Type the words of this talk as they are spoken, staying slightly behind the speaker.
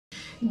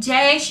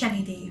जय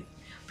शनिदेव।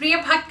 प्रिय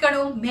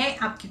भक्तगणों, मैं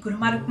आपकी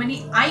गुरुमा रोकमणी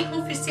आई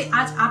हूँ फिर से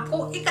आज आपको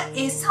एक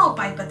ऐसा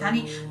उपाय बताने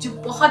जो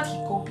बहुत ही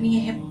गोपनीय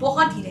है,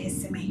 बहुत ही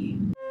रहस्यमय है।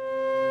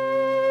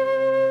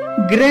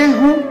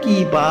 ग्रहों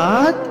की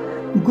बात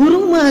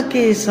गुरुमा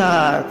के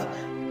साथ।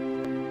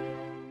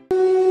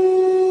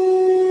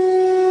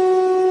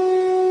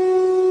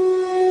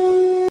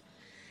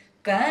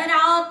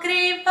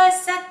 कराग्रे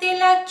वसति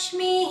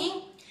लक्ष्मी,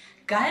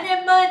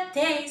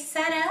 करमध्ये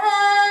सरस्वती,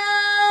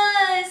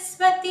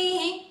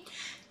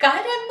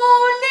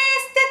 करमूले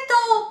स्थितो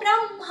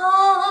ब्रह्मा,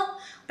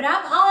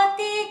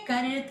 प्रभाते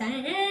करदर्शनम्।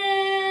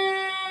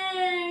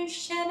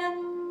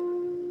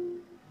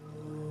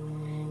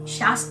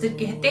 शास्त्र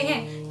कहते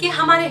हैं कि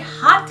हमारे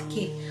हाथ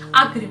के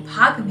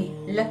अग्रभाग में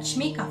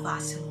लक्ष्मी का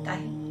वास होता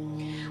है,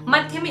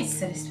 मध्य में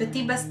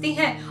सरस्वती बसती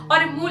है और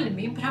मूल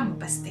में ब्रह्म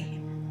बसते हैं।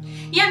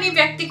 यानी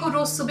व्यक्ति को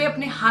रोज सुबह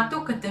अपने हाथों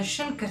का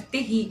दर्शन करते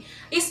ही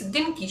इस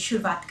दिन की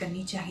शुरुआत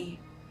करनी चाहिए,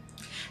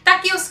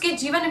 ताकि उसके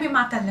जीवन में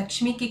माता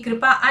लक्ष्मी की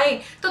कृपा आए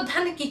तो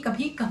धन की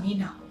कभी कमी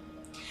ना हो,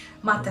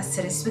 माता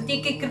सरस्वती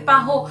की कृपा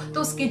हो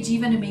तो उसके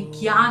जीवन में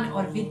ज्ञान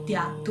और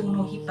विद्या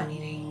दोनों ही बने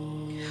रहे,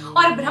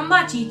 और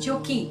ब्रह्मा जी जो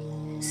कि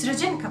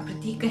सृजन का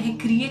प्रतीक है,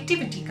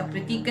 क्रिएटिविटी का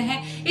प्रतीक है,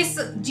 इस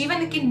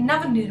जीवन के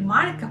नव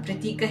निर्माण का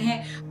प्रतीक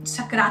है,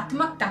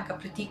 सकारात्मकता का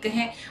प्रतीक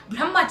है,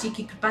 ब्रह्मा जी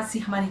की कृपा से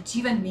हमारे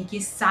जीवन में ये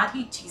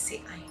सारी चीजें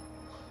आए।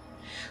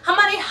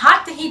 हमारे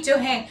हाथ ही जो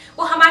है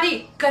वो हमारे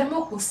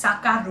कर्मों को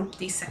साकार रूप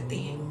दे सकते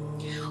हैं,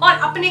 और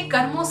अपने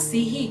कर्मों से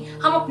ही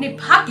हम अपने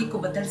भाग्य को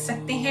बदल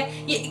सकते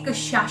हैं। ये एक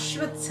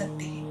शाश्वत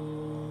सत्य है।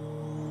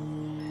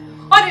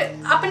 और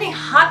अपने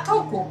हाथों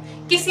को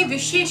किसी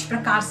विशेष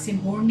प्रकार से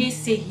मोड़ने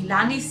से,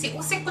 हिलाने से,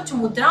 उसे कुछ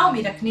मुद्राओं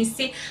में रखने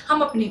से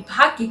हम अपने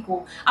भाग्य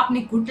को,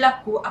 अपने गुड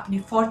लक को, अपने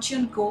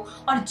फॉर्च्यून को,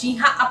 और जी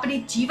हाँ, अपने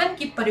जीवन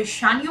की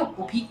परेशानियों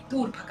को भी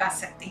दूर भगा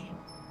सकते हैं।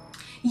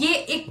 ये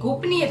एक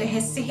गोपनीय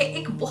रहस्य है,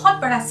 एक बहुत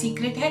बड़ा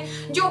सीक्रेट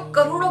है जो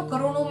करोड़ों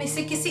करोड़ों में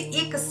से किसी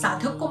एक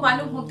साधक को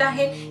मालूम होता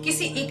है,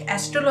 किसी एक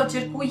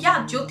एस्ट्रोलॉजर को या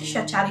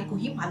ज्योतिषाचार्य को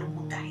ही मालूम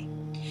होता है।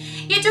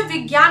 ये जो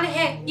विज्ञान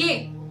है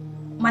ये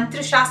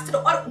मंत्र शास्त्र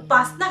और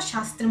उपासना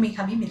शास्त्र में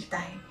हमें मिलता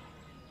है।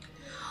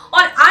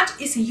 और आज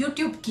इस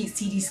YouTube की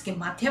सीरीज के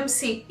माध्यम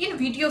से, इन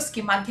वीडियोस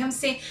के माध्यम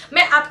से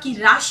मैं आपकी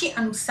राशि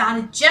अनुसार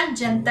जन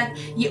जन तक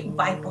ये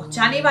उपाय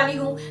पहुंचाने वाली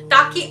हूं,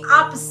 ताकि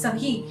आप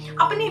सभी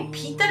अपने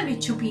भीतर में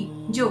छुपी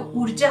जो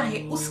ऊर्जा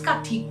है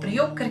उसका ठीक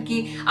प्रयोग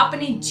करके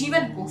अपने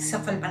जीवन को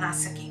सफल बना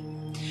सके,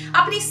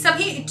 अपनी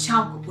सभी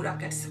इच्छाओं को पूरा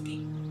कर सके।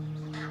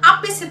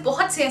 आप में से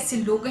बहुत से ऐसे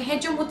लोग हैं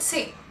जो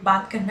मुझसे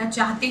बात करना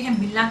चाहते हैं,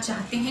 मिलना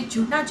चाहते हैं,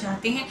 जुड़ना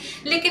चाहते हैं,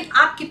 लेकिन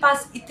आपके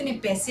पास इतने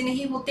पैसे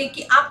नहीं होते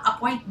कि आप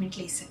अपॉइंटमेंट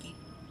ले सकें।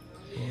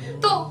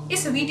 तो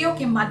इस वीडियो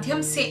के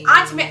माध्यम से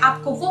आज मैं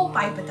आपको वो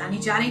उपाय बताने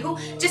जा रही हूँ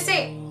जिसे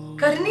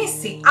करने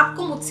से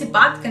आपको मुझसे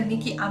बात करने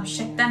की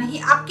आवश्यकता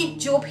नहीं, आपकी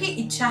जो भी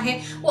इच्छा है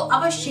वो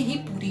अवश्य ही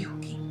पूरी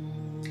होगी।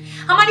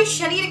 हमारे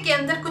शरीर के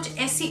अंदर कुछ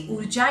ऐसी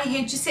ऊर्जाएं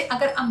हैं जिसे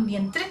अगर हम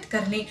नियंत्रित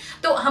कर लें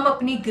तो हम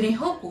अपने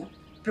ग्रहों को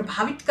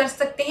प्रभावित कर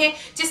सकते हैं,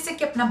 जिससे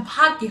कि अपना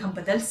भाग्य हम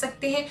बदल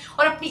सकते हैं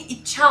और अपनी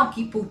इच्छाओं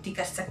की पूर्ति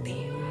कर सकते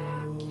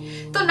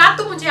हैं। तो ना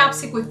तो मुझे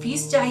आपसे कोई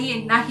फीस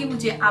चाहिए, ना ही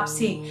मुझे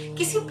आपसे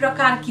किसी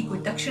प्रकार की कोई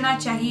दक्षिणा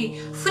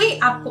चाहिए। फ्री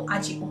आपको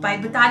आज ये उपाय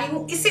बता रही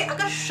हूँ। इसे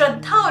अगर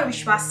श्रद्धा और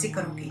विश्वास से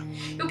करोगे,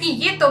 क्योंकि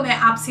ये तो मैं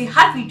आपसे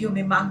हर वीडियो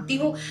में मांगती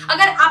हूँ,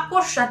 अगर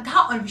आपको श्रद्धा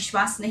और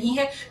विश्वास नहीं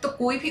है तो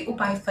कोई भी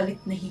उपाय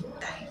फलित नहीं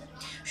होता है।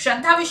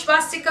 श्रद्धा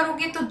विश्वास से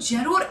करोगे तो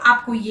जरूर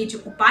आपको ये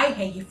जो उपाय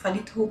है ये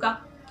फलित होगा।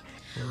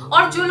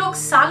 और जो लोग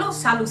सालों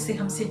सालों से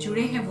हमसे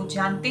जुड़े हैं वो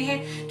जानते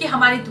हैं कि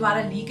हमारे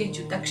द्वारा ली गई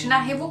जो दक्षिणा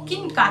है वो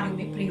किन कार्यों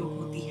में प्रयोग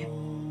होती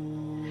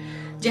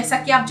है। जैसा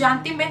कि आप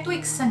जानते हैं, मैं तो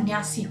एक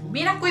सन्यासी हूँ,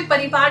 मेरा कोई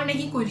परिवार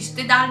नहीं, कोई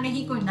रिश्तेदार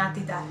नहीं, कोई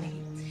नातेदार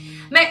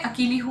नहीं, मैं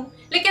अकेली हूँ,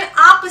 लेकिन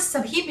आप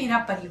सभी मेरा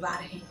परिवार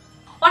हैं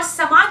और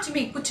समाज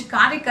में कुछ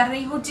कार्य कर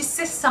रही हूँ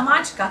जिससे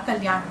समाज का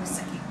कल्याण हो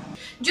सके।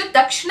 जो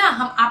दक्षिणा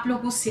हम आप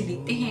लोगों से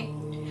लेते हैं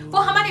वो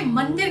हमारे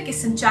मंदिर के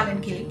संचालन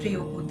के लिए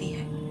प्रयोग होती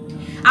है।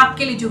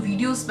 आपके लिए जो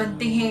वीडियोस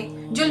बनते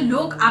हैं, जो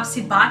लोग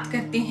आपसे बात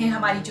करते हैं,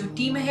 हमारी जो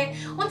टीम है,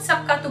 उन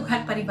सबका तो घर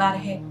परिवार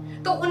है,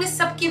 तो उन्हें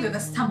सबकी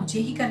व्यवस्था मुझे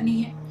ही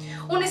करनी है।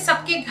 उन्हें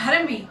सबके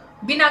घर में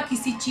बिना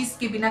किसी चीज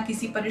के, बिना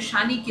किसी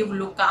परेशानी के वो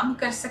लोग काम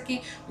कर सके,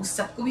 उस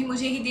सबको भी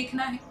मुझे ही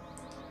देखना है।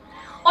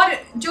 और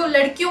जो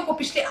लड़कियों को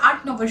पिछले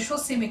 8-9 वर्षों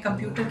से मैं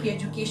कंप्यूटर की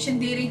एजुकेशन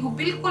दे रही हूँ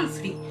बिल्कुल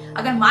फ्री,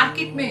 अगर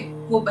मार्केट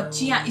में वो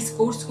बच्चियां इस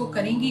कोर्स को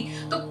करेंगी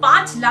तो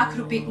 5 लाख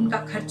रुपए उनका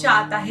खर्चा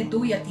आता है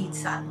 2 या 3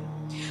 साल में।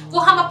 वो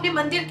हम अपने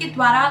मंदिर के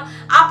द्वारा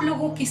आप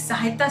लोगों की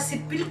सहायता से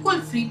बिल्कुल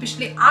फ्री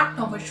पिछले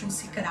 8-9 वर्षों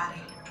से करा रहे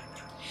हैं,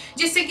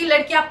 जिससे कि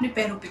लड़कियां अपने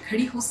पैरों पे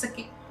खड़ी हो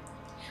सके।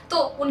 तो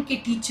उनके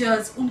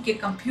टीचर्स, उनके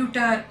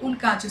कंप्यूटर,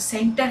 उनका जो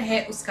सेंटर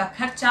है उसका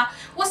खर्चा,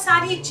 वो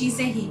सारी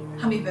चीजें ही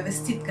हमें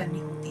व्यवस्थित करनी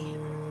होती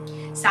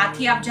है। साथ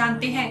ही आप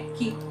जानते हैं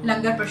कि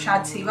लंगर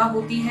प्रसाद सेवा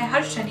होती है,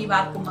 हर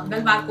शनिवार को,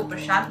 मंगलवार को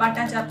प्रसाद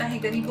बांटा जाता है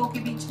गरीबों के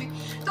बीच में,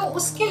 तो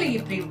उसके लिए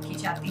प्रयोग की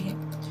जाती है।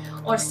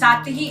 और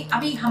साथ ही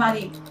अभी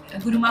हमारे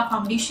गुरुमा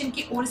फाउंडेशन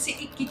की ओर से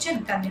एक किचन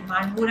का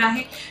निर्माण हो रहा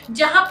है,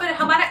 जहां पर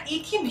हमारा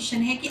एक ही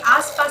मिशन है कि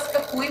आसपास का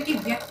कोई भी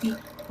व्यक्ति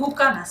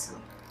भूखा ना सोए।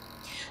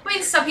 तो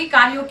इन सभी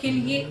कार्यों के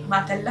लिए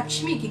माता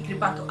लक्ष्मी की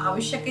कृपा तो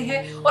आवश्यक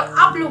है और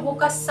आप लोगों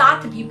का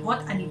साथ भी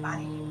बहुत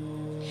अनिवार्य है।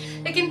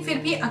 लेकिन फिर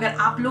भी अगर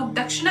आप लोग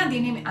दक्षिणा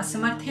देने में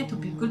असमर्थ हैं तो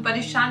बिल्कुल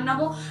परेशान ना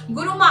हो,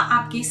 गुरुमा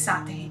आपके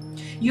साथ है।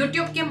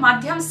 YouTube के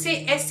माध्यम से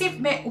ऐसे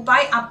मैं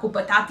उपाय आपको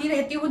बताती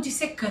रहती हूँ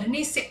जिसे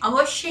करने से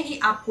अवश्य ही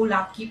आपको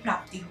लाभ की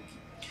प्राप्ति होगी।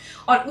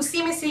 और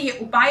उसी में से ये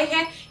उपाय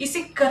है,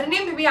 इसे करने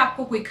में भी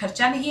आपको कोई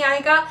खर्चा नहीं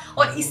आएगा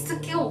और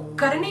इसको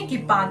करने के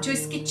बाद जो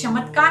इसके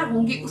चमत्कार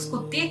होंगे उसको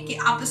देख के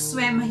आप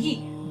स्वयं ही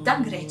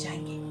दंग रह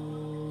जाएंगे।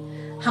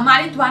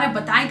 हमारे द्वारा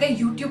बताए गए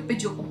YouTube पे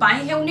जो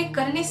उपाय है उन्हें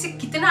करने से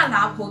कितना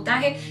लाभ होता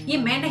है ये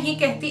मैं नहीं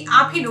कहती,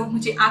 आप ही लोग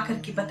मुझे आकर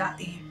के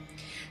बताते हैं।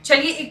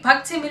 चलिए एक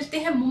भक्त से मिलते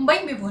हैं, मुंबई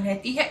में वो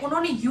रहती है,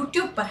 उन्होंने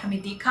YouTube पर हमें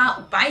देखा,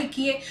 उपाय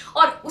किए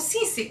और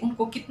उसी से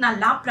उनको कितना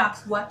लाभ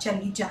प्राप्त हुआ,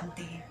 चलिए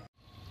जानते हैं।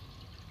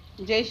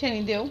 जय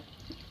शनिदेव।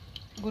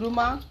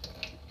 गुरुमा,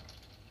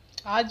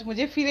 आज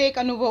मुझे फिर एक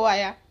अनुभव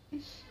आया।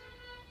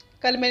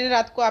 कल मैंने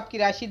रात को आपकी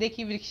राशि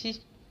देखी,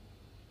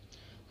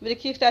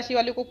 वृश्चिक राशि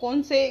वाले को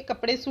कौन से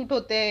कपड़े सूट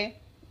होते हैं।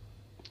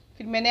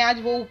 फिर मैंने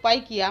आज वो उपाय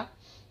किया।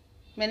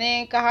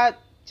 मैंने कहा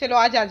चलो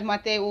आज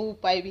आजमाते हैं वो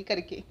उपाय भी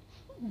करके,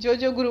 जो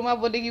जो गुरुमा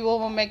बोलेगी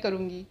वो मैं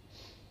करूँगी।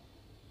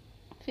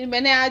 फिर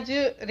मैंने आज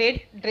रेड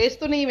ड्रेस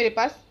तो नहीं मेरे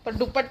पास, पर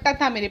दुपट्टा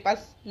था मेरे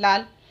पास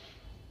लाल,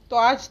 तो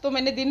आज तो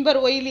मैंने दिन भर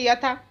वही लिया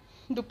था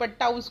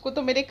दुपट्टा। उसको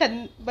तो मेरे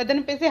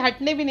बदन पे से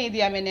हटने भी नहीं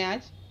दिया मैंने।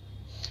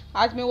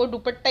 आज मैं वो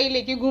दुपट्टा ही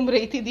लेके घूम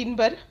रही थी दिन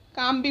भर,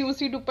 काम भी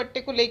उसी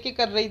दुपट्टे को लेके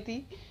कर रही थी।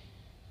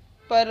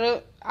 पर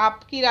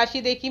आपकी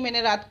राशि देखी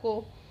मैंने रात को,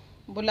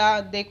 बोला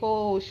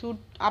देखो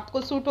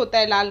आपको सूट होता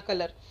है लाल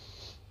कलर।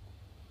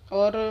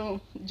 और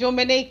जो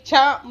मैंने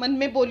इच्छा मन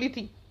में बोली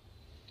थी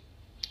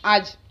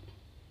आज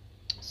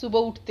सुबह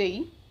उठते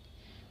ही,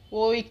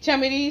 वो इच्छा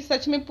मेरी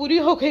सच में पूरी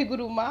हो गई।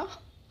 गुरुमा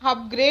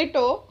आप ग्रेट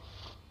हो।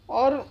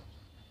 और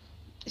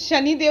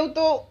शनिदेव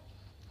तो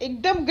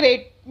एकदम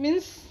ग्रेट,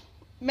 मीन्स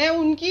मैं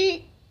उनकी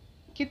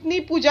कितनी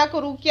पूजा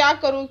करूं,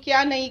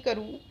 क्या नहीं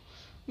करूं,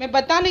 मैं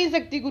बता नहीं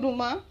सकती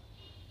गुरुमा।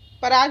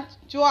 पर आज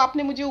जो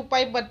आपने मुझे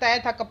उपाय बताया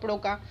था कपड़ों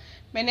का,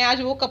 मैंने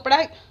आज वो कपड़ा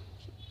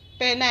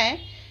पहना है।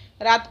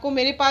 रात को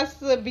मेरे पास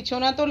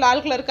बिछोना तो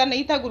लाल कलर का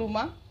नहीं था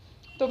गुरुमा,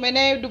 तो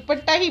मैंने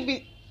दुपट्टा ही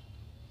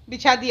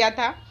बिछा दिया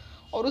था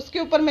और उसके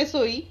ऊपर मैं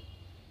सोई,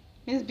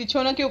 मीन्स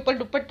बिछोना के ऊपर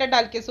दुपट्टा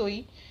डाल के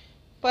सोई।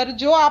 पर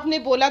जो आपने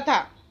बोला था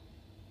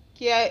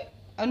कि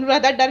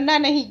अनुराधा डरना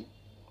नहीं,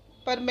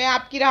 पर मैं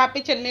आपकी राह पे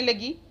चलने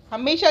लगी।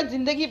 हमेशा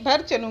जिंदगी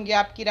भर चलूंगी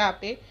आपकी राह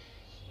पे।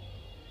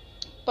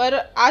 पर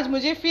आज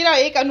मुझे फिर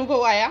एक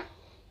अनुभव आया,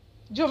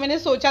 जो मैंने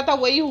सोचा था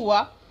वही हुआ।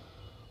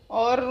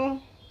 और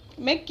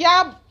मैं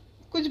क्या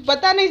कुछ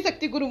बता नहीं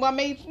सकती गुरुमा,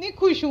 मैं इतनी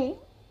खुश हूँ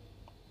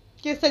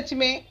कि सच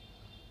में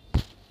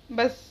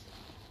बस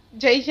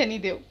जय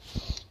शनिदेव,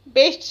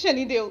 बेस्ट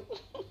शनिदेव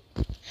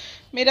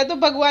मेरा तो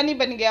भगवान ही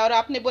बन गया। और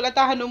आपने बोला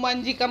था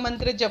हनुमान जी का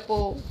मंत्र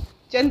जपो,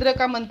 चंद्र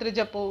का मंत्र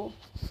जपो,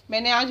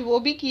 मैंने आज वो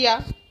भी किया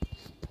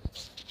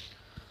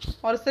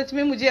और सच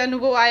में मुझे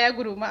अनुभव आया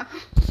गुरुमा।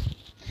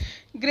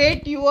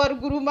 Great you. और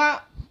गुरुमा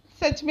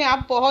सच में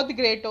आप बहुत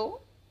ग्रेट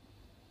हो।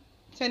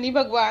 शनि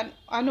भगवान,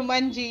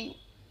 हनुमान जी,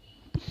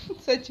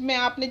 सच में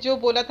आपने जो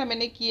बोला था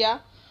मैंने किया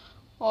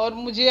और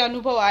मुझे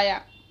अनुभव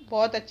आया,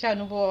 बहुत अच्छा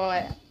अनुभव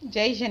आया।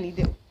 जय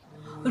शनिदेव।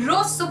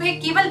 रोज सुबह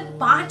केवल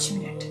 5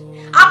 मिनट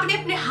आपने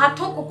अपने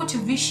हाथों को कुछ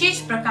विशेष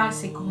प्रकार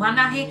से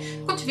घुमाना है,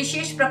 कुछ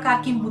विशेष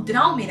प्रकार की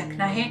मुद्राओं में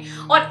रखना है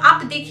और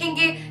आप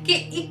देखेंगे कि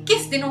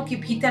 21 दिनों के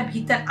भीतर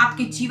भीतर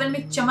आपके जीवन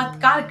में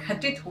चमत्कार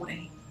घटित हो रहे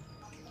हैं।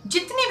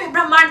 जितनी भी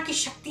ब्रह्मांड की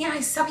शक्तियां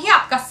हैं सभी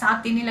आपका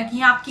साथ देने लगी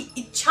हैं, आपकी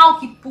इच्छाओं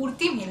की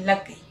पूर्ति में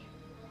लग गई है।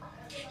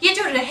 ये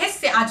जो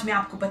रहस्य आज मैं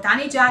आपको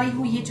बताने जा रही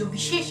हूँ, ये जो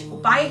विशेष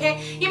उपाय है,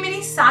 ये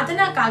मेरी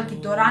साधना काल के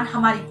दौरान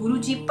हमारे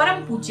गुरुजी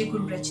परम पूज्य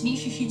गुरु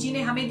रजनीश ऋषि जी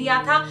ने हमें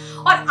दिया था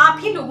और आप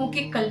ही लोगों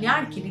के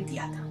कल्याण के लिए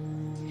दिया था।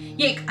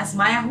 ये एक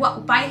आजमाया हुआ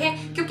उपाय है,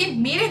 क्योंकि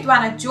मेरे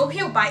द्वारा जो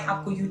भी उपाय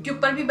आपको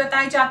YouTube पर भी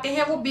बताए जाते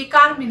हैं वो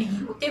बेकार में नहीं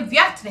होते,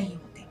 व्यर्थ नहीं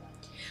होते।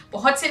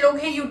 बहुत से लोग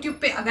हैं YouTube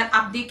पे, अगर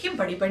आप देखें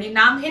बड़े बड़े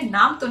नाम है,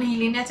 नाम तो नहीं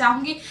लेना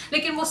चाहूंगी,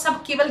 लेकिन वो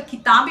सब केवल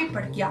किताबें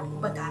पढ़ के आपको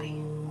बता रहे हैं।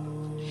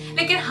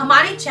 लेकिन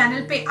हमारे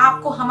चैनल पे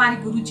आपको हमारे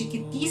गुरुजी के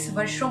 30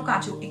 वर्षों का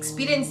जो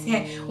एक्सपीरियंस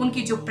है,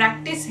 उनकी जो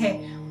प्रैक्टिस है,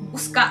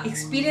 उसका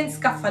एक्सपीरियंस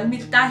का फल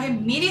मिलता है।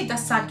 मेरे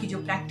 10 साल की जो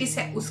प्रैक्टिस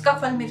है उसका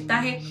फल मिलता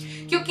है।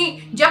 क्योंकि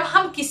जब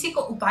हम किसी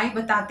को उपाय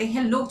बताते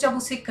हैं, लोग जब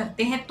उसे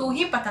करते हैं तो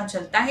ही पता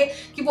चलता है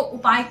कि वो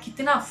उपाय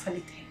कितना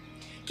फलित है,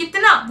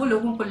 कितना वो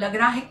लोगों को लग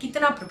रहा है,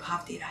 कितना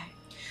प्रभाव दे रहा है।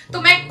 तो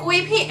मैं कोई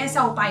भी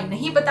ऐसा उपाय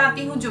नहीं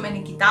बताती हूँ जो मैंने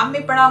किताब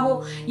में पढ़ा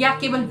हो या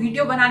केवल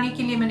वीडियो बनाने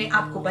के लिए मैंने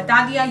आपको बता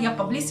दिया या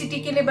पब्लिसिटी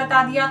के लिए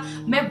बता दिया।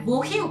 मैं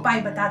वो ही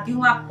उपाय बताती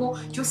हूँ आपको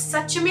जो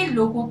सच में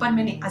लोगों पर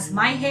मैंने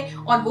आजमाए हैं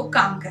और वो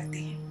काम करते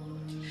हैं।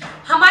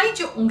 हमारी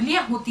जो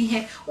उंगलियां होती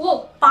हैं वो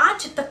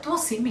 5 तत्वों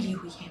से मिली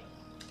हुई है।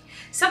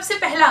 सबसे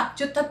पहला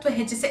जो तत्व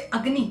है, जैसे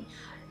अग्नि,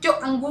 जो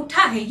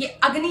अंगूठा है ये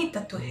अग्नि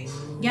तत्व है,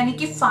 यानी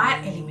कि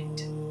फायर एलिमेंट।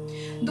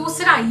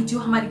 दूसरा ये जो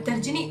हमारी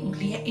तर्जनी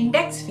उंगली है,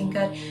 इंडेक्स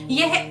फिंगर,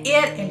 ये है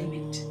एयर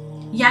एलिमेंट,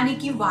 यानी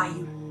कि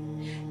वायु।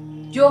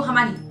 जो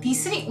हमारी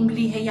तीसरी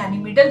उंगली है यानी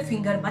मिडल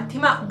फिंगर,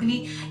 मध्यमा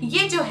उंगली,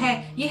 ये जो है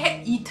ये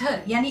है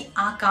ईथर यानी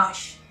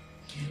आकाश।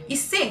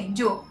 इससे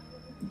जो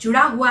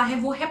जुड़ा हुआ है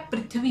वो है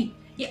पृथ्वी,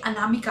 ये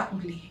अनामिका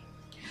उंगली है।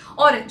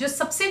 और जो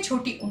सबसे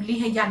छोटी उंगली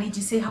है यानी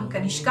जिसे हम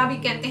कनिष्का भी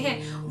कहते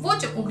हैं, वो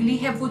जो उंगली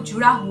है वो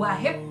जुड़ा हुआ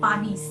है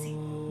पानी से,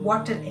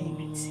 वाटर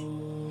एलिमेंट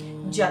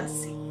से, जल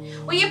से।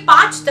 और ये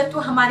 5 तत्व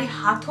हमारे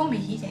हाथों में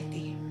ही रहते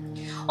हैं।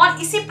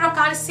 और इसी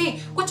प्रकार से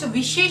कुछ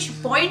विशेष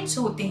पॉइंट्स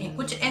होते हैं,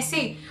 कुछ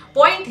ऐसे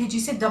पॉइंट है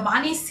जिसे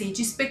दबाने से,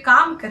 जिस पे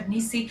काम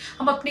करने से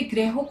हम अपने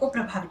ग्रहों को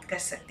प्रभावित कर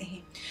सकते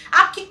हैं।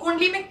 आपकी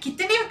कुंडली में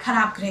कितने भी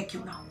खराब ग्रह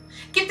क्यों ना हो,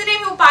 कितने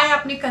भी उपाय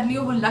आपने कर लिए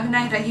हो, लग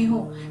ना रहे हो,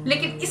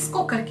 लेकिन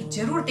इसको करके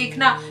जरूर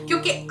देखना,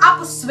 क्योंकि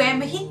आप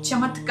स्वयं ही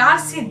चमत्कार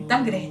से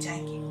दंग रह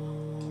जाएंगे।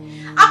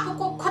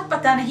 आपको खुद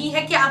पता नहीं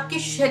है कि आपके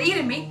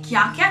शरीर में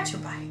क्या क्या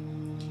छुपा है।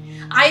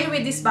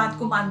 आयुर्वेद इस बात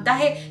को मानता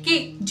है कि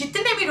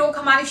जितने भी रोग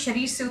हमारे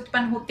शरीर से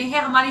उत्पन्न होते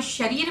हैं, हमारे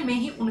शरीर में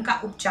ही उनका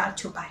उपचार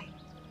छुपा है।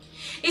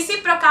 इसी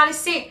प्रकार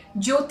से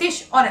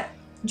ज्योतिष और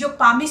जो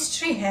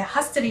पामिस्ट्री है,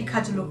 हस्तरेखा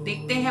जो लोग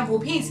देखते हैं, वो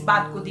भी इस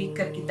बात को देख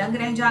करके दंग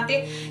रह जाते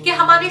कि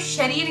हमारे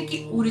शरीर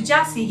की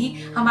ऊर्जा से ही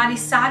हमारे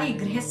सारे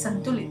ग्रह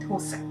संतुलित हो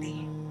सकते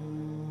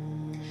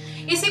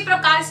हैं। इसी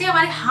प्रकार से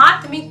हमारे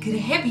हाथ में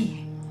ग्रह भी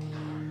है,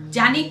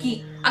 यानी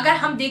कि अगर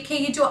हम देखें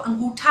ये जो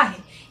अंगूठा है,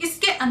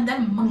 इसके अंदर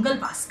मंगल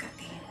वास करते हैं।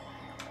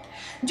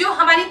 जो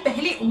हमारी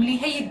पहली उंगली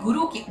है ये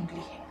गुरु की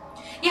उंगली है,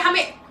 ये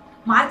हमें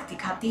मार्ग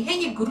दिखाती है,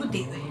 ये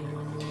गुरुदेव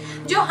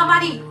है। जो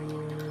हमारी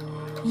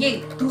ये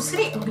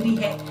दूसरी उंगली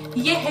है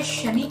ये है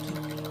शनि की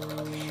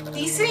उंगली।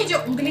 तीसरी जो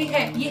उंगली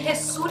है ये है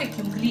सूर्य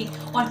की उंगली,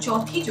 और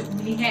चौथी जो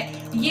उंगली है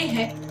ये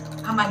है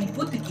हमारी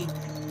बुध की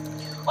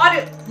उंगली।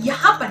 और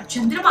यहाँ पर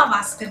चंद्रमा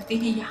वास करते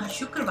हैं, यहाँ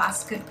शुक्र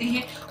वास करते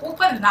हैं,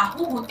 ऊपर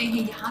राहु होते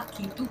हैं, यहाँ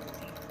केतु होते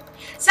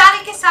हैं।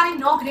 सारे के सारे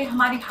 9 ग्रह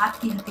हमारे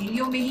हाथ की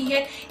हथेलियों में ही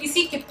है,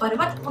 इसी के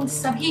पर्वत उन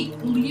सभी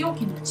उंगलियों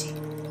के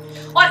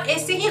नीचे। और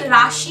ऐसे ही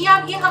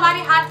राशियां भी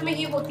हमारे हाथ में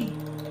ही होती है,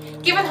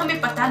 केवल हमें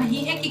पता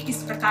नहीं है कि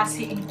किस प्रकार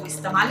से इनको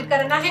इस्तेमाल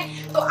करना है।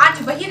 तो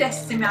आज वही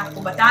रहस्य मैं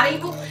आपको बता रही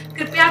हूँ।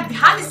 कृपया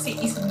ध्यान से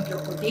इस वीडियो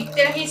को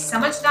देखते रहें,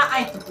 समझ ना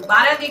आए तो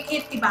दोबारा देखें,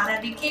 तिबारा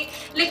देखें,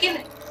 लेकिन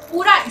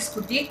पूरा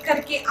इसको देख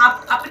करके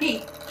आप अपने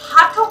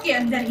हाथों के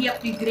अंदर ही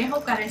अपने ग्रहों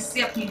का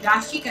रहस्य, अपनी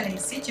राशि का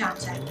रहस्य जान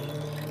जाएंगे।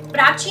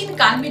 प्राचीन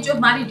काल में जो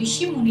हमारे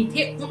ऋषि मुनि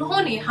थे,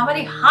 उन्होंने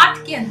हमारे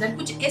हाथ के अंदर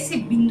कुछ ऐसे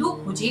बिंदु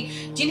खोजे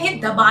जिन्हें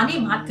दबाने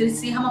मात्र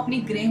से हम अपने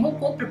ग्रहों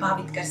को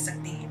प्रभावित कर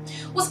सकते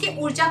हैं, उसकी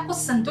ऊर्जा को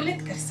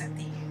संतुलित कर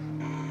सकते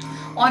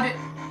हैं। और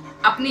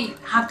अपने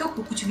हाथों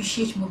को कुछ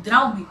विशेष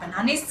मुद्राओं में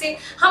बनाने से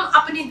हम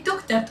अपने दुख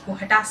दर्द को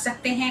हटा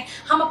सकते हैं,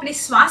 हम अपने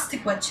स्वास्थ्य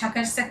को अच्छा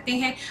कर सकते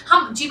हैं,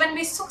 हम जीवन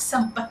में सुख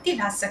संपत्ति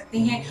ला सकते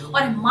हैं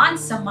और मान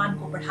सम्मान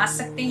को बढ़ा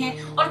सकते हैं।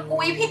 और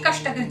कोई भी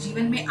कष्ट अगर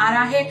जीवन में आ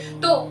रहा है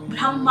तो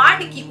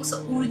ब्रह्मांड की उस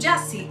ऊर्जा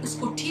से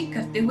उसको ठीक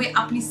करते हुए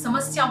अपनी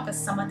समस्याओं का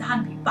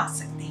समाधान भी पा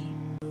सकते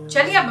हैं।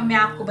 चलिए अब मैं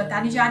आपको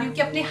बताने जा रही हूँ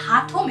कि अपने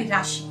हाथों में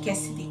राशि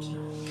कैसे देखी।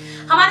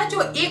 हमारा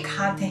जो एक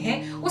हाथ है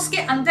उसके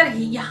अंदर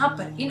ही यहाँ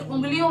पर इन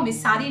उंगलियों में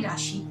सारी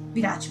राशि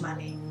विराजमान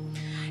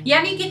है,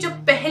 यानी कि जो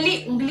पहली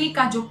उंगली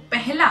का जो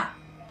पहला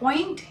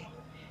पॉइंट है,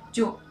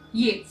 जो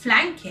ये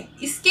फ्लैंक है,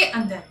 इसके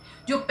अंदर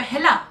जो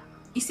पहला,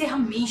 इसे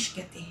हम मेष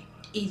कहते हैं,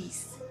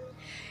 एरीज।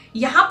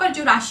 यहाँ पर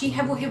जो राशि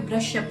है वो है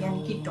वृषभ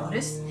यानी कि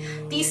टॉरस।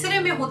 तीसरे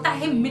में होता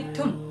है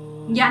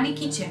मिथुन यानी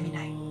कि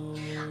जेमिनाई।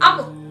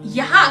 अब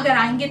यहाँ अगर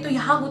आएंगे तो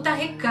यहाँ होता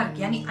है कर्क,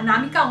 यानी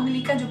अनामिका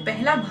उंगली का जो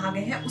पहला भाग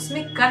है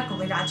उसमें कर्क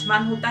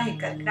विराजमान होता है,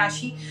 कर्क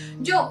राशि।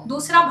 जो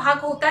दूसरा भाग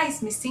होता है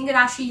इसमें सिंह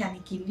राशि यानी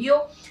कि लियो।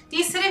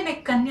 तीसरे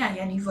में कन्या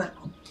यानी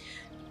वर्गो।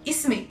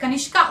 इसमें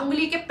कनिष्का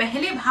उंगली के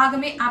पहले भाग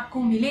में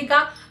आपको मिलेगा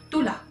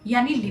तुला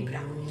यानी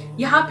लिब्रा।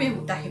 यहाँ पे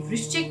होता है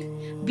वृश्चिक,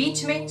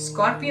 बीच में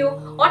स्कॉर्पियो,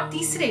 और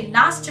तीसरे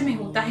लास्ट में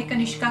होता है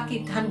कनिष्का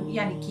के धनु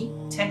यानी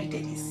कि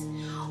सैजिटेरियस।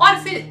 और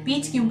फिर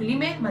बीच की उंगली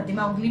में,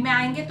 मध्यमा उंगली में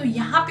आएंगे तो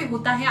यहाँ पे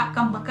होता है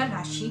आपका मकर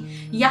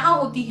राशि, यहाँ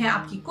होती है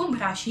आपकी कुंभ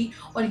राशि,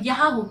 और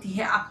यहाँ होती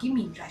है आपकी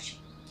मीन राशि।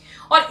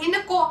 और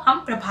इनको हम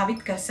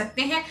प्रभावित कर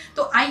सकते हैं।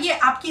 तो आइए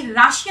आपकी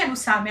राशि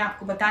अनुसार मैं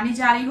आपको बताने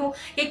जा रही हूँ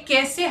कि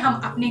कैसे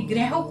हम अपने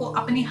ग्रहों को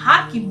अपने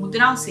हाथ की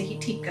मुद्राओं से ही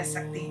ठीक कर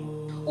सकते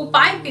हैं।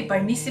 उपाय पे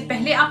पढ़ने से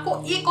पहले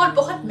आपको एक और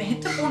बहुत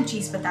महत्वपूर्ण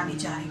चीज बताने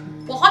जा रही हूँ।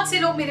 बहुत से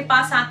लोग मेरे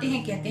पास आते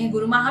हैं, कहते हैं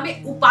गुरुमा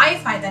हमें उपाय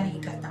फायदा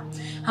नहीं करता,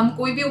 हम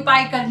कोई भी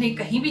उपाय कर ले,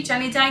 कहीं भी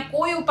चले जाएं,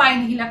 कोई उपाय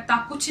नहीं लगता,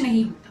 कुछ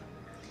नहीं होता।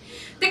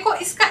 देखो,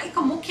 इसका एक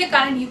मुख्य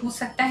कारण ये हो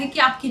सकता है कि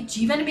आपके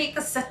जीवन में एक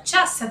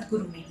सच्चा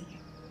सद्गुरु नहीं है।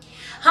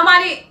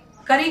 हमारे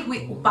करे हुए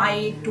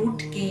उपाय,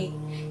 टोटके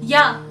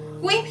या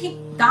कोई भी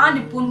दान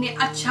पुण्य,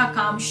 अच्छा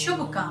काम,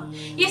 शुभ काम,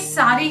 ये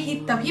सारे ही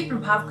तभी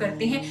प्रभाव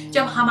करते हैं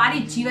जब हमारे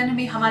जीवन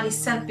में हमारे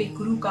सर पे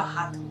गुरु का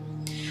हाथ हो।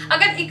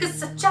 अगर एक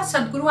सच्चा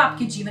सद्गुरु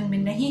आपके जीवन में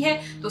नहीं है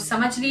तो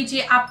समझ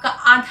लीजिए आपका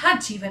आधा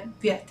जीवन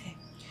व्यर्थ है।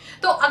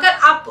 तो अगर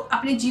आप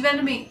अपने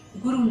जीवन में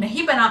गुरु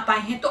नहीं बना पाए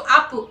हैं तो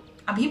आप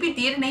अभी भी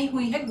देर नहीं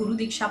हुई है, गुरु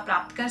दीक्षा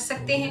प्राप्त कर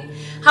सकते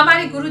हैं।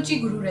 हमारे गुरु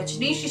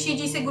रजनीश ऋषि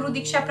जी से गुरु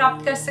दीक्षा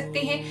प्राप्त कर सकते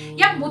हैं,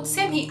 या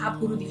मुझसे भी आप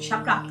गुरु दीक्षा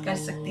प्राप्त कर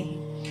सकते हैं।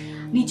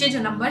 नीचे जो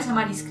नंबर्स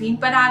हमारी स्क्रीन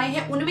पर आ रहे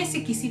हैं उनमें से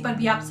किसी पर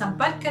भी आप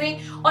संपर्क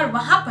करें और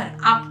वहां पर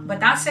आप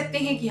बता सकते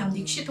हैं कि हम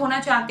दीक्षित होना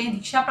चाहते हैं,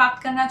 दीक्षा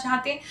प्राप्त करना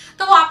चाहते हैं,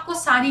 तो वो आपको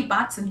सारी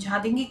बात समझा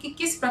देंगे कि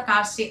किस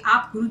प्रकार से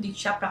आप गुरु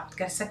दीक्षा प्राप्त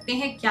कर सकते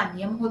हैं, क्या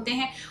नियम होते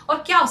हैं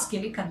और क्या उसके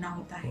लिए करना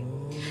होता है।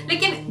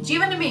 लेकिन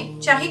जीवन में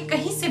चाहे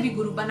कहीं से भी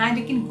गुरु बनाए,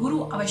 लेकिन गुरु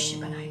अवश्य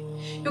बनाए,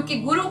 क्योंकि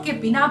गुरु के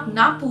बिना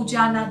ना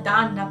पूजा, ना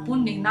दान, ना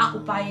पुण्य, ना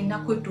उपाय,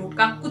 ना कोई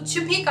टोटका, कुछ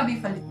भी कभी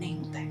फलित नहीं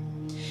होता है।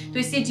 तो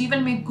इसलिए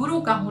जीवन में गुरु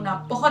का होना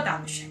बहुत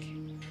आवश्यक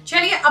है।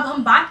 चलिए अब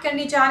हम बात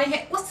करने जा रहे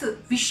हैं उस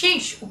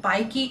विशेष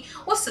उपाय की,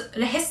 उस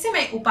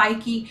रहस्यमय उपाय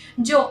की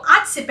जो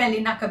आज से पहले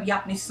ना कभी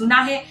आपने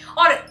सुना है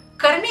और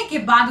करने के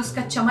बाद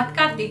उसका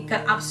चमत्कार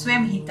देखकर आप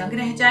स्वयं ही दंग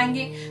रह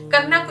जाएंगे।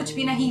 करना कुछ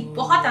भी नहीं,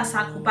 बहुत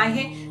आसान उपाय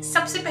है।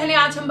 सबसे पहले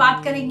आज हम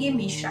बात करेंगे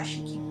मेष राशि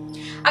की।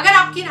 अगर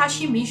आपकी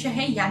राशि मेष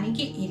है यानी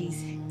कि एरीज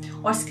है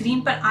और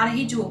स्क्रीन पर आ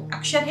रही जो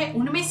अक्षर है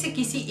उनमें से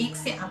किसी एक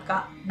से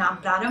आपका नाम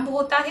प्रारंभ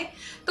होता है,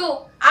 तो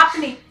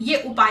आपने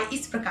ये उपाय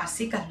इस प्रकार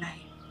से करना है।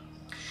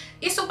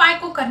 इस उपाय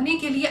को करने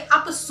के लिए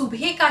आप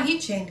सुबह का ही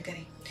चयन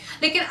करें।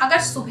 लेकिन अगर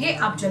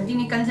सुबह आप जल्दी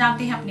निकल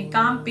जाते हैं अपने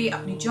काम पे,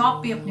 अपने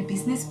जॉब पे, अपने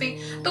बिजनेस पे,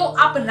 तो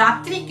आप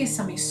रात्रि के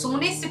समय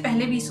सोने से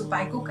पहले भी इस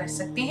उपाय को कर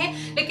सकते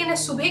हैं, लेकिन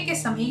सुबह के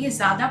समय ये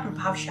ज्यादा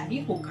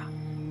प्रभावशाली होगा।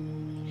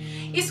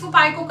 इस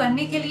उपाय को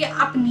करने के लिए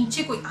आप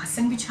नीचे कोई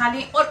आसन बिछा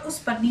लें और उस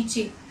पर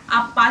नीचे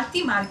आप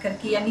पालती मार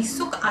करके यानी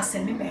सुख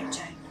आसन में बैठ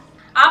जाएं।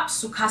 आप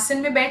सुखासन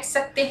में बैठ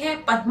सकते हैं,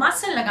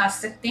 पद्मासन लगा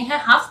सकते हैं,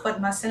 हाफ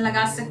पद्मासन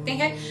लगा सकते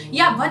हैं,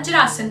 या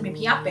वज्रासन में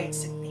भी आप बैठ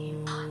सकते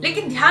हैं।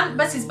 लेकिन ध्यान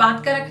बस इस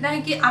बात का रखना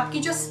है कि आपकी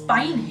जो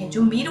स्पाइन है,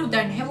 जो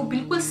मेरुदंड है, वो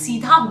बिल्कुल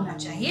सीधा होना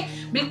चाहिए,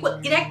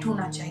 बिल्कुल इरेक्ट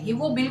होना चाहिए,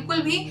 वो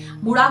बिल्कुल भी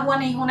मुड़ा हुआ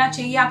नहीं होना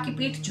चाहिए, आपकी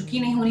पीठ झुकी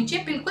नहीं होनी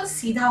चाहिए, बिल्कुल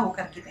सीधा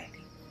होकर के बैठे।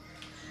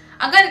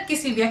 अगर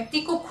किसी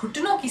व्यक्ति को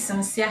घुटनों की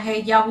समस्या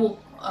है या वो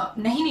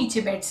नहीं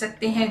नीचे बैठ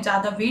सकते हैं,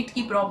 ज्यादा वेट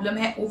की प्रॉब्लम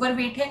है,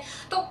 ओवरवेट है,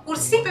 तो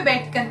कुर्सी पे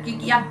बैठ करके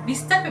या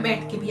बिस्तर पे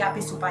बैठ के भी आप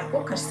इस उपाय को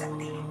कर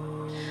सकते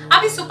हैं।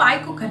 अब इस उपाय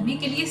को करने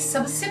के लिए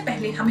सबसे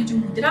पहले हमें जो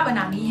मुद्रा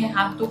बनानी है,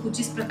 हाथों को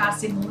जिस प्रकार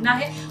से मोड़ना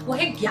है, वो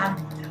है ज्ञान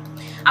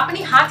मुद्रा।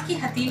 अपनी हाथ की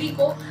हथेली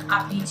को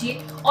आप लीजिए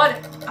और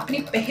अपनी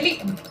पहली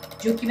उंगली,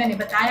 जो कि मैंने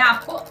बताया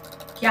आपको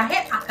क्या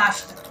है,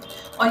 आकाश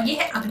तत्व और ये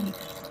है अग्नि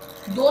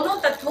तत्व, दोनों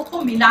तत्वों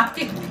को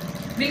मिलाते हुए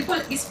बिल्कुल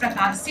इस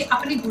प्रकार से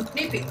अपने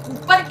घुटने पे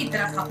ऊपर की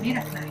तरफ आपने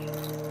रखना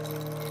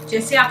है।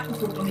 जैसे आपको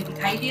फोटो में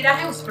दिखाई दे रहा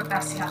है उस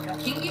प्रकार से आप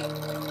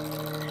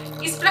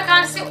रखेंगे। इस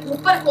प्रकार से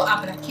ऊपर को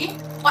आप रखें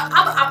और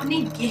अब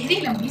अपनी गहरी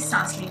लंबी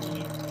सांस लेनी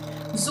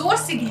है। जोर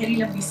से गहरी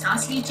लंबी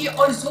सांस लीजिए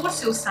और जोर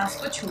से उस सांस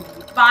को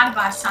छोड़िए। बार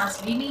बार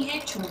सांस लेनी है,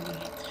 छोड़नी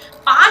है।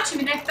 5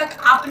 मिनट तक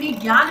आपने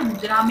ज्ञान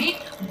मुद्रा में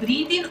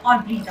ब्रीद इन और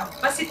ब्रीद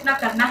आउट, बस इतना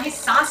करना है।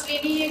 सांस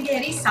लेनी है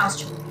गहरी, सांस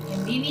छोड़नी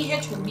है, लेनी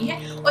है, छोड़नी है,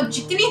 और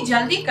जितनी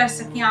जल्दी कर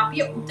सकें आप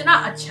ये उतना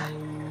अच्छा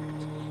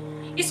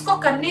है। इसको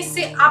करने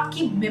से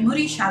आपकी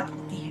मेमोरी शार्प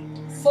होती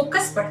है,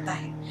 फोकस बढ़ता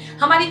है,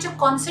 हमारी जो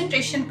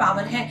कंसंट्रेशन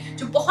पावर है,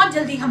 जो बहुत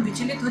जल्दी हम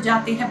विचलित हो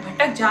जाते हैं,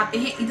 भटक जाते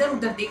हैं, इधर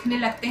उधर देखने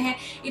लगते हैं,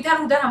 इधर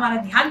उधर हमारा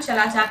ध्यान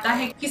चला जाता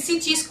है, किसी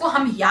चीज को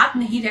हम याद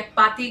नहीं रख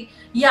पाते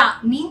या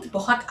नींद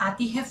बहुत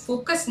आती है,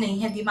 फोकस नहीं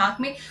है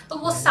दिमाग में, तो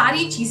वो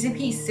सारी चीजें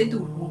भी इससे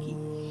दूर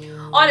होंगी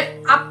और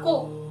आपको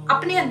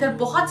अपने अंदर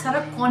बहुत सारा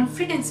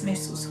कॉन्फिडेंस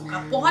महसूस होगा,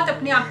 बहुत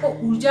अपने आप को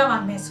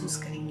ऊर्जावान महसूस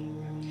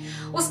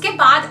करेंगे। उसके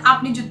बाद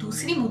आपने जो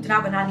दूसरी मुद्रा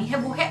बनानी है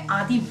वो है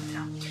आदि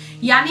मुद्रा,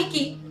 यानी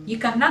कि ये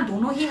करना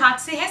दोनों ही हाथ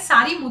से है,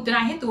 सारी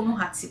मुद्राएं दोनों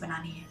हाथ से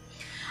बनानी है।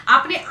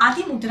 आपने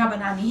आदि मुद्रा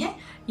बनानी है,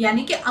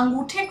 यानी कि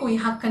अंगूठे को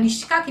यहाँ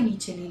कनिष्का के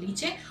नीचे ले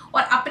लीजिए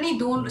और अपनी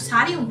दो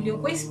सारी उंगलियों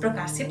को इस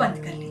प्रकार से बंद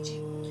कर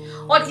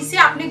लीजिए और इसे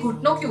आपने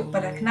घुटनों के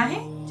ऊपर रखना है।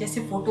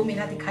 जैसे फोटो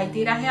मेरा दिखाई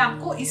दे रहा है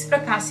आपको, इस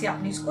प्रकार से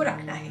आपने इसको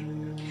रखना है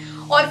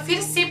और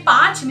फिर से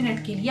 5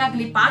 मिनट के लिए,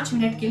 अगले 5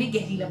 मिनट के लिए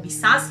गहरी लंबी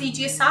सांस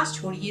लीजिए, सांस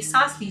छोड़िए,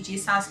 सांस लीजिए,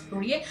 सांस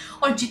छोड़िए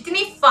और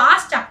जितनी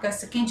फास्ट आप कर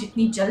सकें,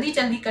 जितनी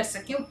जल्दी कर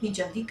सकें उतनी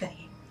जल्दी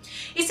करिए।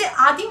 इसे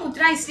आदि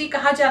मुद्रा इसलिए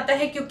कहा जाता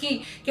है क्योंकि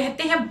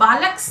कहते हैं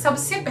बालक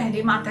सबसे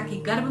पहले माता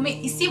के गर्भ में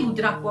इसी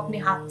मुद्रा को अपने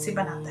हाथ से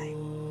बनाता है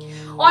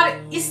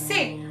और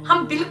इससे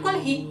हम बिल्कुल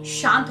ही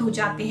शांत हो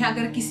जाते हैं।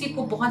 अगर किसी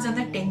को बहुत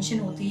ज्यादा टेंशन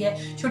होती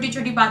है, छोटी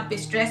छोटी बात पे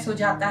स्ट्रेस हो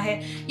जाता है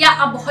या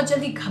आप बहुत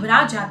जल्दी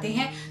घबरा जाते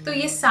हैं, तो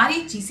ये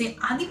सारी चीजें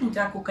आदि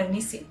मुद्रा को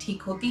करने से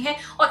ठीक होती हैं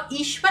और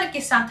ईश्वर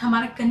के साथ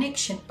हमारा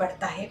कनेक्शन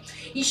बढ़ता है,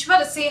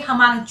 ईश्वर से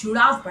हमारा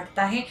जुड़ाव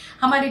बढ़ता है,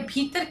 हमारे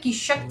भीतर की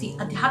शक्ति,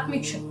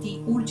 आध्यात्मिक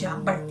शक्ति, ऊर्जा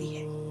बढ़ती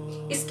है।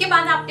 इसके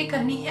बाद आपने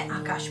करनी है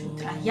आकाश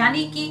मुद्रा,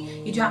 यानी कि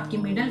ये जो आपकी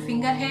मिडल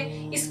फिंगर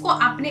है इसको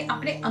आपने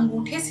अपने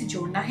अंगूठे से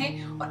जोड़ना है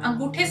और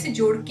अंगूठे से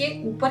जोड़ के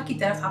ऊपर की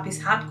तरफ आप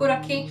इस हाथ को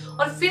रखें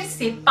और फिर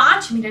से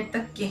 5 मिनट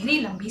तक गहरी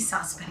लंबी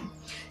सांस करें।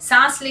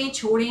 सांस लें,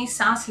 छोड़ें,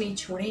 सांस लें,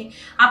 छोड़ें।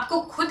 आपको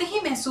खुद ही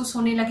महसूस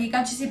होने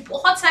लगेगा जैसे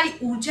बहुत सारी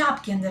ऊर्जा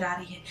आपके अंदर आ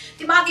रही है,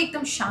 दिमाग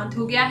एकदम शांत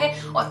हो गया है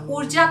और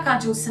ऊर्जा का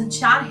जो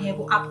संचार है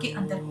वो आपके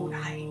अंदर हो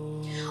रहा है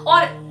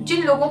और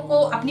जिन लोगों को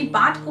अपनी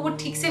बात को वो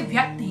ठीक से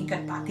व्यक्त नहीं कर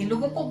पाते,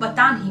 लोगों को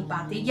बता नहीं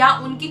पाते, या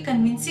उनकी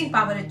कन्विंसिंग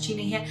पावर अच्छी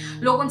नहीं है,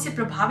 लोग उनसे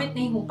प्रभावित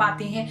नहीं हो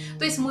पाते हैं,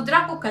 तो इस मुद्रा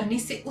को करने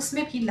से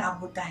उसमें भी लाभ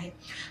होता है।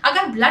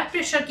 अगर ब्लड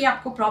प्रेशर की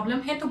आपको प्रॉब्लम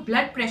है तो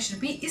ब्लड प्रेशर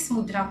भी इस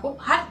मुद्रा को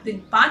हर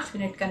दिन 5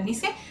 मिनट करने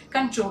से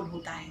कंट्रोल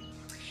होता है।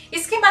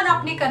 इसके बाद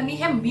आपने करनी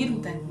है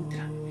मेरुदंड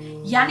मुद्रा,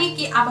 यानी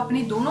कि आप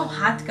अपने दोनों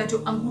हाथ का जो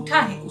अंगूठा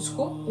है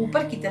उसको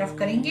ऊपर की तरफ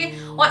करेंगे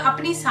और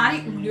अपनी सारी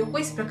उंगलियों को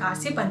इस प्रकार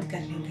से बंद कर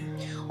लेंगे,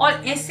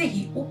 और ऐसे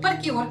ही ऊपर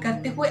की ओर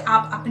करते हुए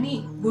आप अपनी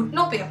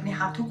घुटनों पे अपने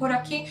हाथों को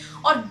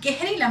रखें और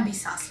गहरी लंबी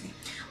सांस लें।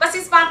 बस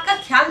इस बात का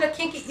ख्याल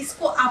रखें कि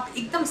इसको आप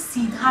एकदम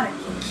सीधा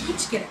रखें,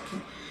 खींच के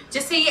रखें,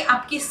 जैसे ये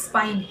आपकी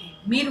स्पाइन है,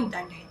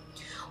 मेरुदंड है,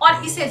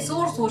 और इसे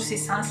जोर जोर से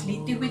सांस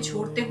लेते हुए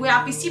छोड़ते हुए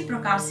आप इसी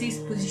प्रकार से इस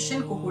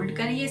पोजीशन को होल्ड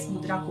करिए, इस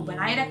मुद्रा को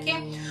बनाए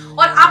रखें,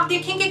 और आप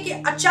देखेंगे कि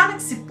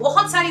अचानक से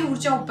बहुत सारी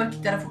ऊर्जा ऊपर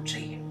की तरफ उठ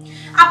रही है।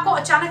 आपको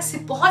अचानक से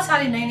बहुत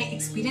सारे नए नए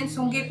एक्सपीरियंस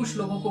होंगे, कुछ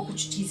लोगों को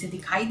कुछ चीजें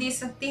दिखाई दे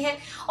सकती है,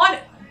 और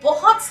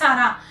बहुत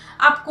सारा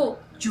आपको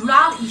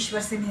जुड़ाव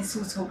ईश्वर से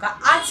महसूस होगा।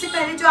 आज से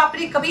पहले जो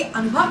आपने कभी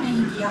अनुभव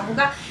नहीं किया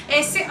होगा,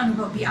 ऐसे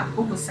अनुभव भी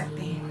आपको हो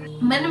सकते हैं।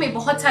 मन में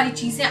बहुत सारी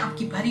चीजें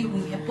आपकी भरी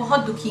हुई है,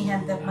 बहुत दुखी है,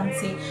 अंदर मन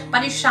से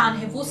परेशान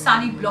है, वो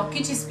सारी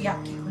ब्लॉकेजेस भी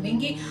आपकी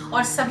खुलेंगी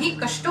और सभी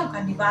कष्टों का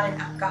निवारण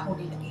आपका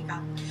होने लगेगा।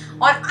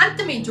 और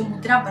अंत में जो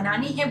मुद्रा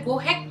बनानी है वो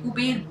है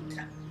कुबेर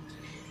मुद्रा,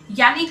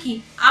 यानी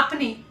कि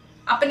आपने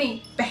अपने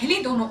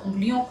पहली दोनों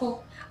उंगलियों को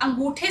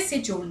अंगूठे से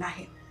जोड़ना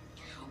है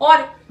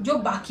और जो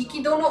बाकी की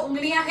दोनों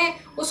उंगलियां हैं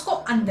उसको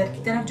अंदर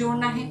की तरफ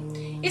जोड़ना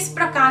है। इस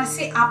प्रकार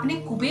से आपने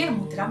कुबेर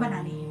मुद्रा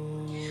बनानी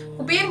है।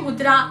 कुबेर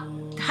मुद्रा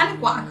धन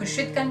को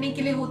आकर्षित करने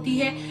के लिए होती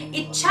है,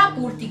 इच्छा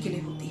पूर्ति के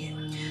लिए होती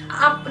है।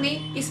 आपने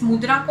इस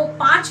मुद्रा को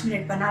 5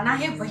 मिनट बनाना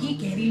है, वही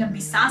गहरी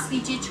लंबी सांस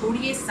लीजिए,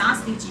 छोड़िए,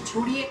 सांस लीजिए,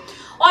 छोड़िए,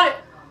 और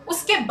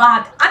उसके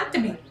बाद अंत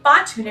में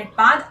 5 मिनट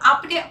बाद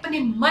आपने अपने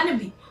मन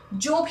में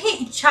जो भी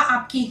इच्छा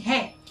आपकी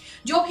है,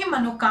 जो भी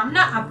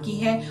मनोकामना आपकी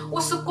है,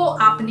 उसको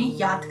आपने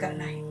याद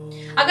करना है।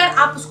 अगर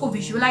आप उसको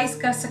विजुअलाइज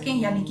कर सकें,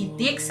 यानी कि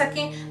देख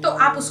सकें, तो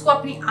आप उसको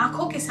अपनी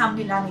आंखों के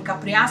सामने लाने का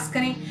प्रयास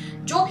करें।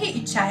 जो भी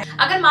इच्छा है,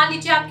 अगर मान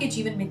लीजिए आपके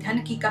जीवन में धन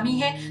की कमी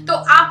है तो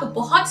आप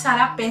बहुत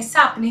सारा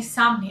पैसा अपने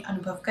सामने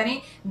अनुभव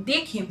करें,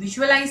 देखें,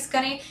 विजुअलाइज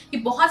करें कि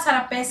बहुत सारा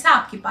पैसा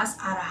आपके पास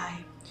आ रहा है।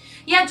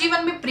 या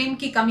जीवन में प्रेम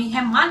की कमी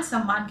है, मान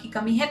सम्मान की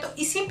कमी है, तो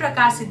इसी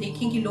प्रकार से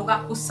देखें कि लोग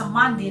आपको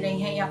सम्मान दे रहे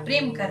हैं या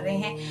प्रेम कर रहे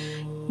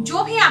हैं।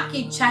 जो भी आपकी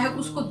इच्छा है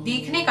उसको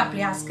देखने का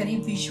प्रयास करें,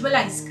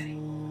 विजुअलाइज करें।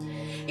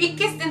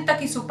 21 दिन तक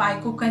इस उपाय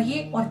को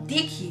करिए और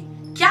देखिए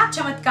क्या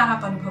चमत्कार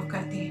आप अनुभव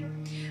करते हैं।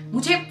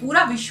 मुझे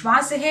पूरा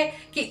विश्वास है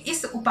कि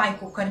इस उपाय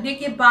को करने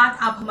के बाद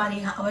आप हमारे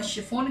यहाँ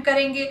अवश्य फोन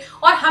करेंगे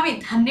और हमें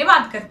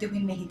धन्यवाद करते हुए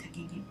नहीं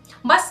थकेंगे।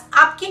 बस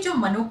आपकी जो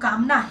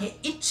मनोकामना है,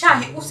 इच्छा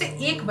है, उसे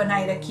एक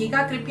बनाए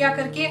रखिएगा कृपया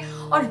करके,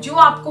 और जो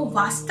आपको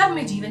वास्तव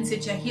में जीवन से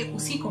चाहिए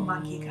उसी को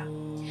मांगिएगा।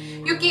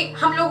 क्योंकि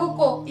हम लोगों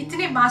को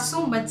इतने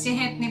मासूम बच्चे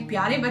हैं, इतने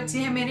प्यारे बच्चे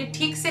हैं मेरे,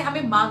 ठीक से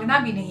हमें मांगना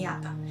भी नहीं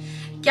आता।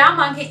 क्या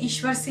मांगे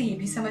ईश्वर से ये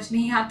भी समझ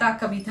नहीं आता।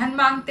 कभी धन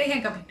मांगते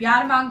हैं, कभी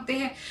प्यार मांगते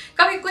हैं,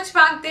 कभी कुछ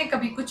मांगते हैं,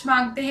 कभी कुछ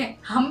मांगते हैं।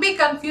 हम भी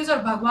कंफ्यूज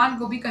और भगवान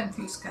को भी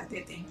कंफ्यूज कर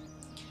देते हैं।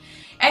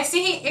 ऐसी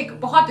ही एक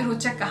बहुत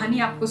रोचक कहानी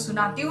आपको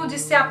सुनाती हूँ,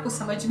 जिससे आपको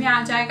समझ में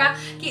आ जाएगा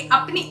कि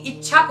अपनी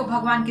इच्छा को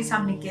भगवान के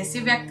सामने कैसे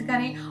व्यक्त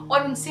करें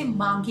और उनसे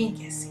मांगें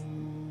कैसे।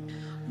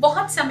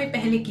 बहुत समय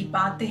पहले की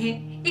बात है,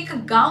 एक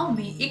गांव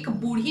में एक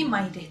बूढ़ी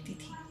माई रहती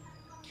थी।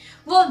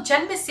 वो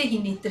जन्म से ही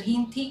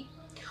नेत्रहीन थी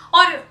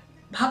और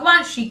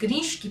भगवान श्री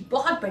गणेश की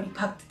बहुत बड़ी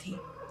भक्त थी।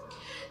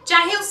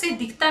 चाहे उसे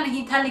दिखता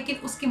नहीं था, लेकिन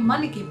उसके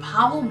मन के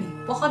भावों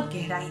में बहुत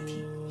गहराई थी।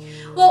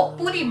 वो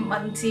पूरी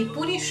मन से,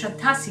 पूरी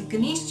श्रद्धा से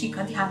गणेश जी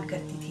का ध्यान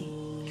करती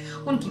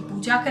थी, उनकी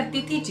पूजा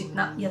करती थी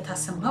जितना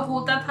यथासंभव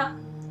होता था।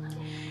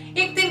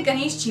 एक दिन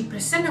गणेश जी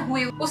प्रसन्न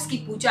हुए उसकी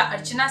पूजा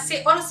अर्चना से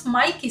और उस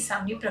माई के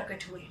सामने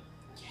प्रकट हुए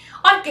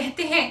और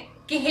कहते हैं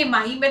कि हे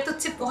माई, मैं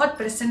तुझसे बहुत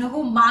प्रसन्न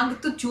हूँ, मांग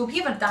तू जो भी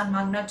वरदान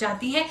मांगना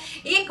चाहती है,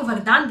 एक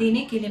वरदान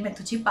देने के लिए मैं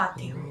तुझे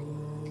पाती हूँ।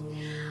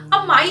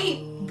 अब माई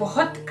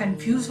बहुत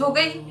कंफ्यूज हो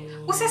गई,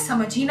 उसे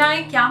समझ ही ना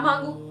आए क्या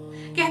मांगू।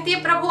 कहती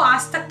है, प्रभु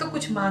आज तक तो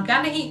कुछ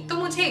मांगा नहीं, तो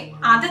मुझे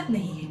आदत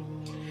नहीं है।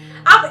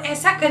 अब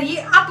ऐसा करिए,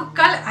 आप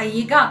कल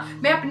आइएगा,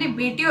 मैं अपने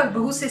बेटे और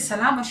बहू से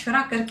सलाह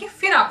मशवरा करके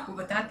फिर आपको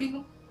बताती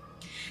हूँ।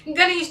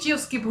 गणेश जी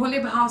उसके भोले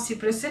भाव से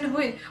प्रसन्न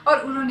हुए और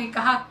उन्होंने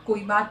कहा,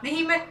 कोई बात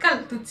नहीं, मैं कल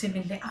तुझसे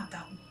मिलने आता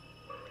हूँ।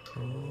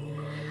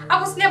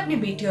 अब उसने अपने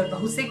बेटे और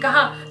बहू से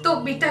कहा तो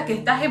बेटा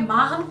कहता है,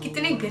 माँ हम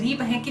कितने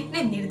गरीब हैं,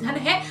 कितने निर्धन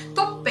हैं,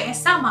 तो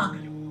पैसा मांग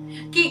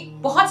लो कि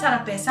बहुत सारा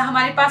पैसा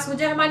हमारे पास हो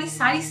जाए, हमारी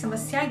सारी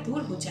समस्याएं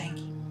दूर हो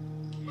जाएंगी।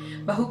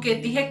 बहू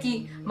कहती है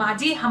कि माँ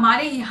जी,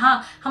 हमारे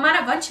यहाँ हमारा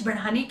वंश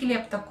बढ़ाने के लिए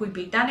अब तक कोई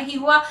बेटा नहीं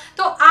हुआ,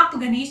 तो आप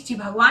गणेश जी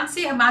भगवान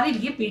से हमारे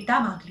लिए बेटा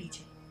मांग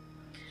लीजिए।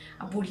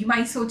 अब बूढ़ी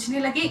माई सोचने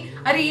लगी,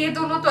 अरे ये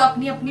दोनों तो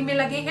अपनी अपनी में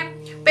लगे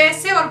हैं,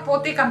 पैसे और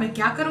पोते का मैं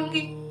क्या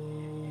करूंगी।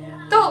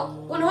 तो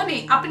उन्होंने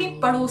अपनी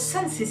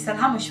पड़ोसन से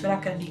सलाह मशवरा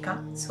करने का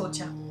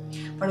सोचा।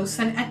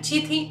 पड़ोसन अच्छी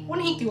थी,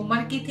 उन्हीं की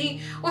उम्र की थी।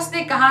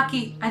 उसने कहा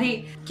कि अरे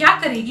क्या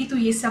करेगी तू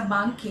ये सब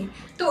मांग के,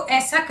 तो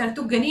ऐसा कर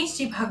तू गणेश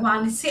जी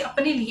भगवान से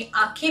अपने लिए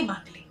आंखें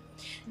मांग ले,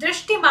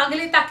 दृष्टि मांग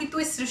ले, ताकि तू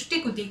इस सृष्टि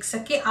को देख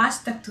सके।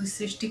 आज तक तू इस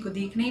सृष्टि को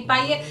देख नहीं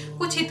पाई है,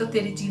 कुछ ही तो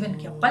तेरे जीवन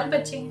के पल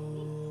बचे हैं।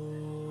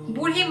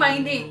 बूढ़ी माई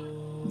ने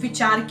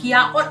विचार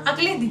किया और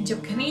अगले दिन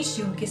जब गणेश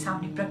जी उनके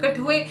सामने प्रकट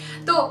हुए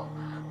तो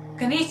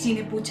गणेश जी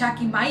ने पूछा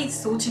कि माई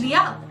सोच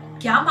लिया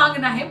क्या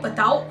मांगना है,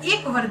 बताओ,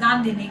 एक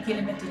वरदान देने के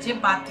लिए मैं तुझे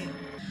बाध्य हूँ।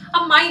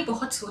 अब माई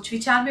बहुत सोच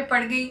विचार में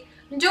पड़ गई,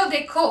 जो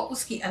देखो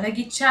उसकी अलग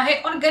इच्छा है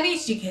और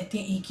गणेश जी कहते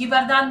हैं एक ही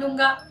वरदान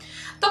दूंगा।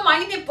 तो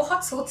माई ने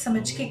बहुत सोच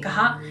समझ के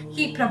कहा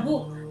कि प्रभु,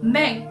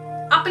 मैं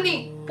अपने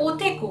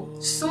पोते को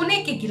सोने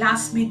के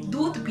गिलास में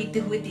दूध पीते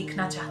हुए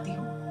देखना चाहती हूँ।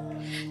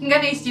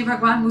 गणेश जी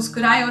भगवान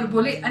मुस्कुराए और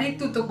बोले, अरे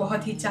तू तो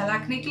बहुत ही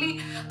चालाक निकली,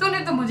 तूने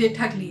तो मुझे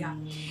ठग लिया।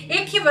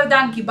 एक ही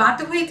वरदान की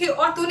बात हुई थी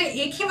और तूने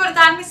एक ही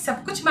वरदान में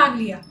सब कुछ मांग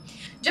लिया।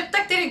 जब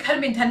तक तेरे घर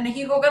में धन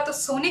नहीं होगा तो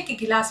सोने के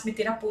गिलास में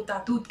तेरा पोता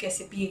दूध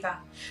कैसे पिएगा।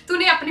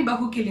 तूने अपनी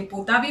बहू के लिए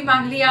पोता भी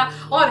मांग लिया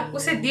और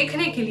उसे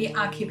देखने के लिए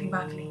आंखें भी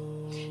मांग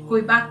ली।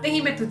 कोई बात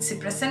नहीं, मैं तुझसे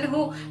प्रसन्न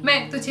हूँ,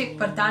 मैं तुझे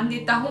वरदान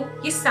देता हूँ,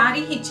 ये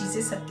सारी ही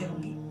चीजें सत्य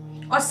होंगी।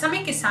 और समय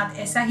के साथ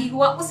ऐसा ही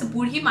हुआ। उस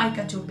बूढ़ी माई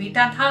का जो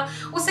बेटा था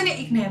उसने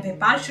एक नया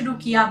व्यापार शुरू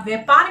किया।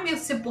 व्यापार में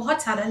उससे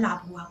बहुत सारा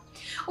लाभ हुआ।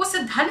 उस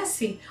धन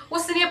से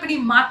उसने अपनी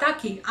माता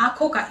की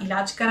आंखों का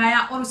इलाज कराया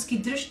और उसकी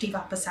दृष्टि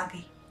वापस आ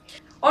गई।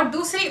 और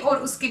दूसरी ओर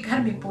उसके घर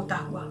में पोता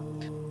हुआ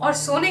और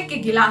सोने के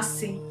गिलास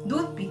से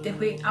दूध पीते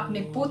हुए अपने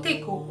पोते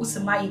को उस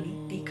माई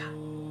ने देखा।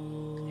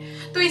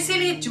 तो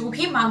इसीलिए जो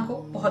भी मांगो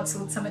बहुत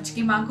सोच समझ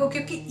के मांगो,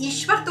 क्योंकि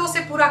ईश्वर तो उसे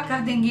पूरा कर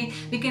देंगे,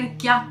 लेकिन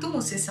क्या तुम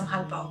उसे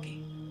संभाल पाओगे।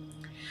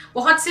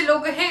 बहुत से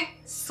लोग हैं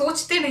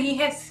सोचते नहीं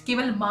है,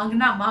 केवल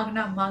मांगना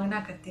मांगना मांगना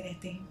करते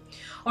रहते हैं।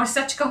 और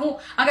सच कहूं,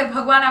 अगर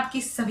भगवान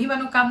आपकी सभी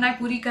मनोकामनाएं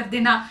पूरी कर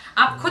देना,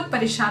 आप खुद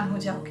परेशान हो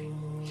जाओगे।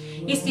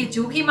 इसलिए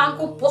जो भी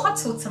मांगो बहुत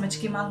सोच समझ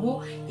के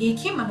मांगो, एक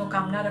ही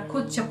मनोकामना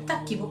रखो जब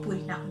तक कि वो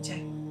पूरी ना हो जाए।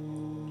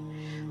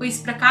 वो इस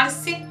प्रकार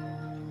से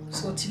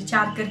सोच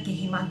विचार करके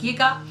ही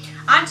मांगिएगा।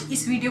 आज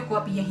इस वीडियो को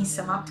अब यहीं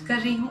समाप्त कर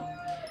रही हूँ।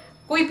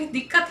 कोई भी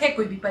दिक्कत है,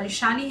 कोई भी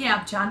परेशानी है,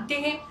 आप जानते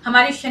हैं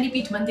हमारे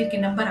शनिपीठ मंदिर के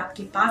नंबर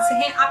आपके पास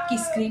है, आपकी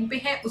स्क्रीन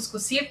पे है, उसको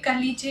सेव कर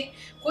लीजिए।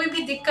 कोई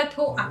भी दिक्कत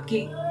हो आपके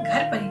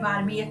घर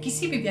परिवार में या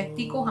किसी भी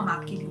व्यक्ति को, हम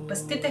आपके लिए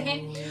उपस्थित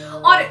हैं।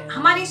 और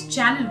हमारे इस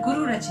चैनल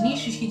गुरु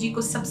रजनीश ऋषि जी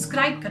को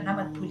सब्सक्राइब करना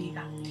मत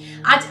भूलिएगा।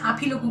 आज आप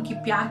ही लोगों की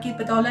प्यार की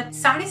बदौलत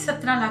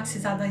 17.5 लाख से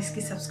ज्यादा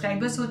इसके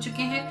सब्सक्राइबर्स हो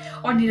चुके हैं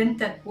और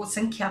निरंतर वो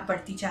संख्या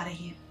बढ़ती जा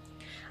रही है।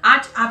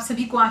 आज आप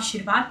सभी को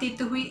आशीर्वाद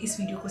देते हुए इस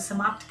वीडियो को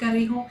समाप्त कर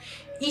रही हूँ।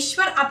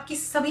 ईश्वर आपकी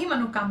सभी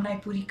मनोकामनाएं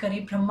पूरी करे,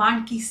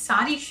 ब्रह्मांड की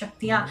सारी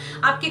शक्तियां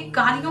आपके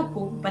कार्यों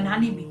को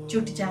बनाने में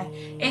जुट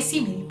जाए, ऐसी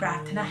मेरी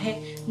प्रार्थना है।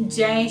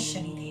 जय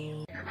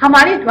शनिदेव।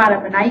 हमारे द्वारा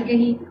बनाई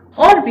गई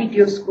और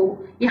वीडियोस को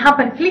यहाँ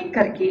पर क्लिक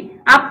करके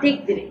आप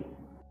देखते रहिए।